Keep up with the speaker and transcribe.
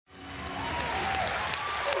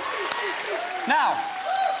Now,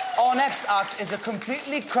 our next act is a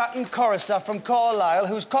completely cracking chorister from Carlisle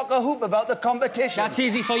who's cock-a-hoop about the competition. That's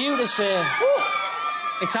easy for you to say.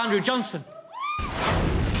 It's Andrew Johnston.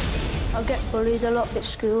 I get bullied a lot at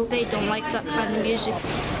school. They don't like that kind of music.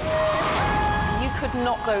 You could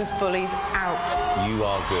knock those bullies out. You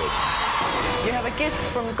are good. You have a gift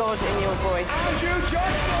from God in your voice. Andrew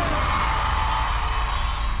Johnston!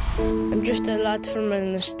 I'm just a lad from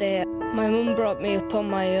an estate. My mum brought me up on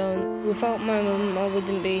my own. Without my mum, I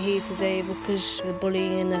wouldn't be here today because of the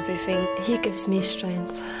bullying and everything. He gives me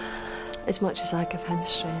strength as much as I give him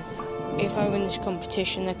strength. If I win this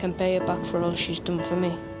competition, I can pay her back for all she's done for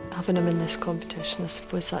me. Having him in this competition, I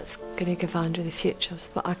suppose that's going to give Andrew the future,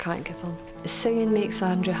 but I can't give him. Singing makes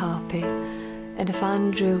Andrew happy, and if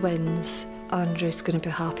Andrew wins, Andrew's going to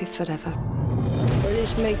be happy forever.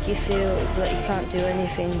 Bullies make you feel that you can't do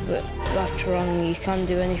anything, but that's wrong. You can't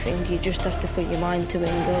do anything. You just have to put your mind to it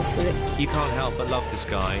and go for it. You can't help but love this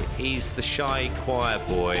guy. He's the shy, quiet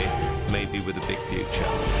boy, maybe with a big future.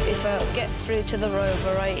 If I get through to the Royal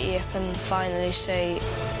Variety, I can finally say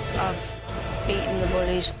I've beaten the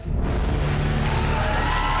bullies.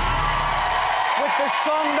 With the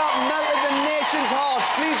song that melted the nation's hearts,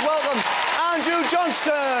 please welcome Andrew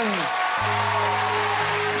Johnston.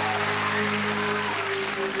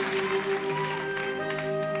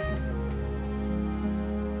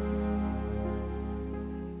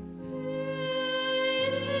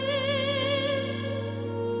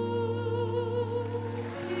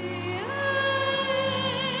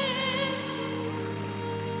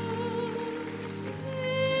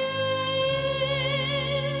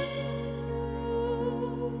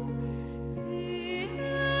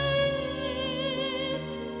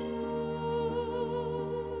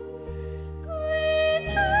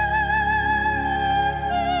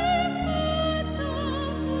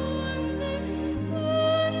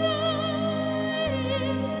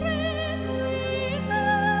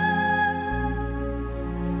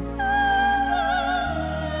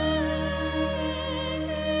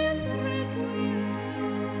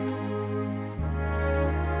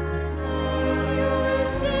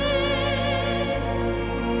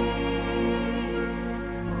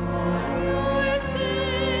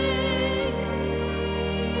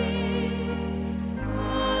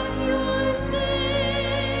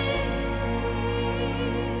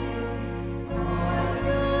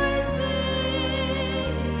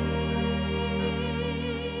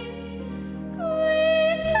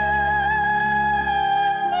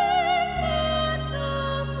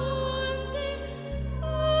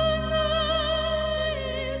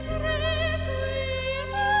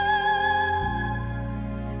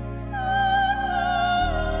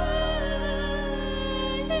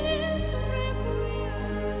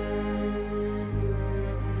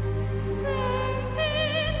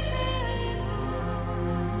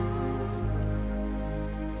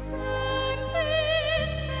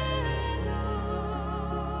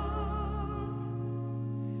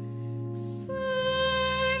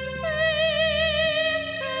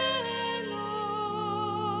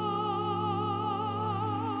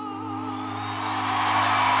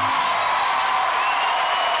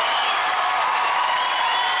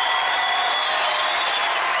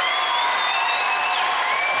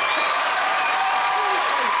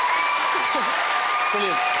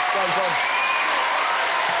 Brilliant. Well done.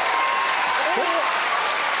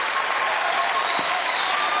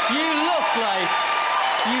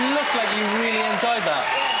 You look like you really enjoyed that.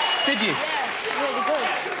 Yeah. Did you? Yeah, really good.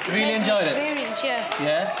 Really enjoyed it? Experience, yeah.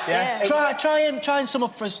 Yeah? Yeah. Try and sum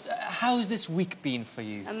up for us. How's this week been for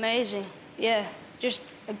you? Amazing. Yeah, just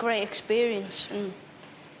a great experience, and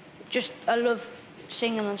just I love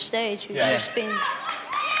singing on stage. It's just been.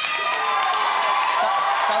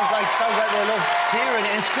 Sounds like they love hearing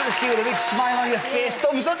it, and it's good to see you with a big smile on your face.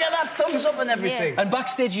 Thumbs up, get that thumbs up and everything. And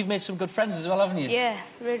backstage, you've made some good friends as well, haven't you? Yeah,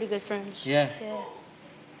 really good friends. Yeah.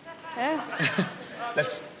 Yeah.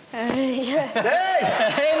 Let's. Yeah.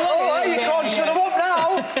 Hey, look! Oh, you can't shut them up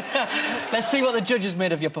now. Let's see what the judges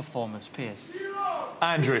made of your performance, Piers.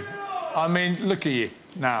 Andrew, I mean, look at you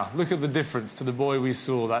now. Look at the difference to the boy we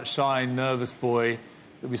saw, that shy, nervous boy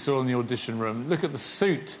that we saw in the audition room. Look at the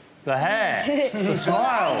suit, the hair, the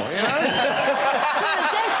smile, you know?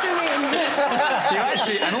 You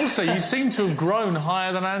actually, and also you seem to have grown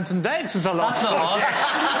higher than Anton Dex as a lot. That's not hard.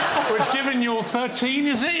 Which, given you're 13,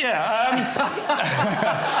 is it? Yeah.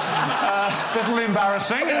 Little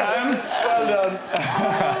embarrassing. Well done.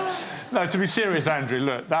 No, to be serious, Andrew,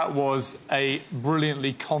 look, that was a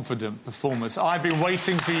brilliantly confident performance. I've been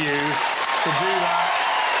waiting for you to do that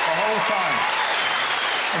the whole time.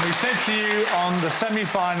 And we said to you on the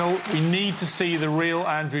semi-final, we need to see the real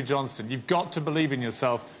Andrew Johnston. You've got to believe in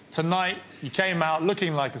yourself. Tonight, you came out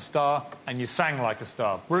looking like a star and you sang like a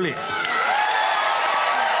star. Brilliant.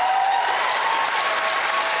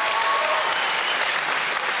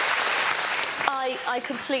 I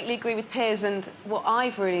completely agree with Piers, and what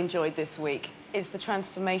I've really enjoyed this week is the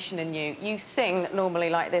transformation in you. You sing normally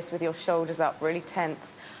like this with your shoulders up, really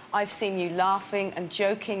tense. I've seen you laughing and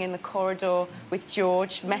joking in the corridor with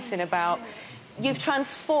George, messing about. You've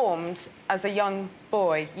transformed as a young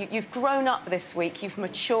boy. You've grown up this week, you've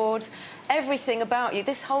matured. Everything about you,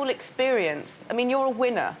 this whole experience. I mean, you're a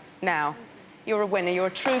winner now. You're a winner, you're a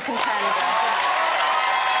true contender.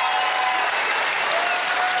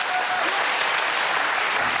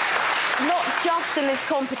 Not just in this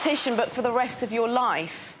competition, but for the rest of your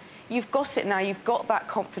life. You've got it now, you've got that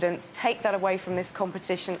confidence. Take that away from this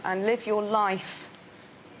competition and live your life.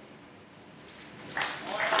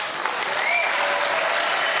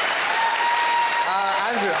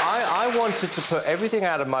 Andrew, I wanted to put everything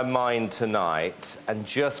out of my mind tonight and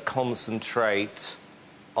just concentrate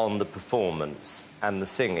on the performance and the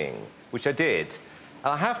singing, which I did.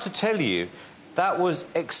 And I have to tell you, that was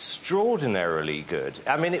extraordinarily good.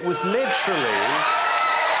 I mean, it was literally,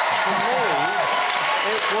 for me,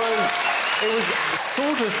 it was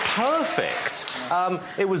sort of perfect.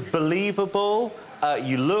 It was believable.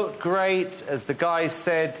 You looked great. As the guys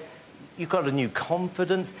said, you've got a new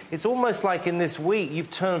confidence. It's almost like in this week you've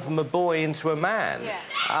turned from a boy into a man. Yeah.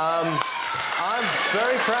 I'm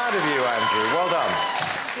very proud of you, Andrew. Well done.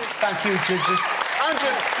 Thank you, judges.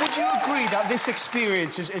 Andrew, would you agree that this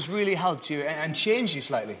experience has really helped you and changed you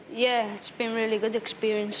slightly? Yeah, it's been a really good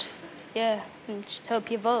experience. Yeah, and just hope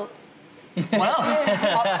you vote. Well,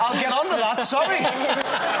 I'll get on to that, sorry.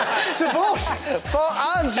 To vote for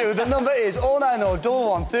Andrew, the number is 090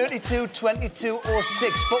 1 32 22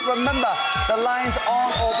 06. But remember, the lines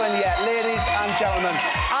aren't open yet, ladies and gentlemen.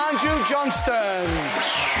 Andrew Johnston.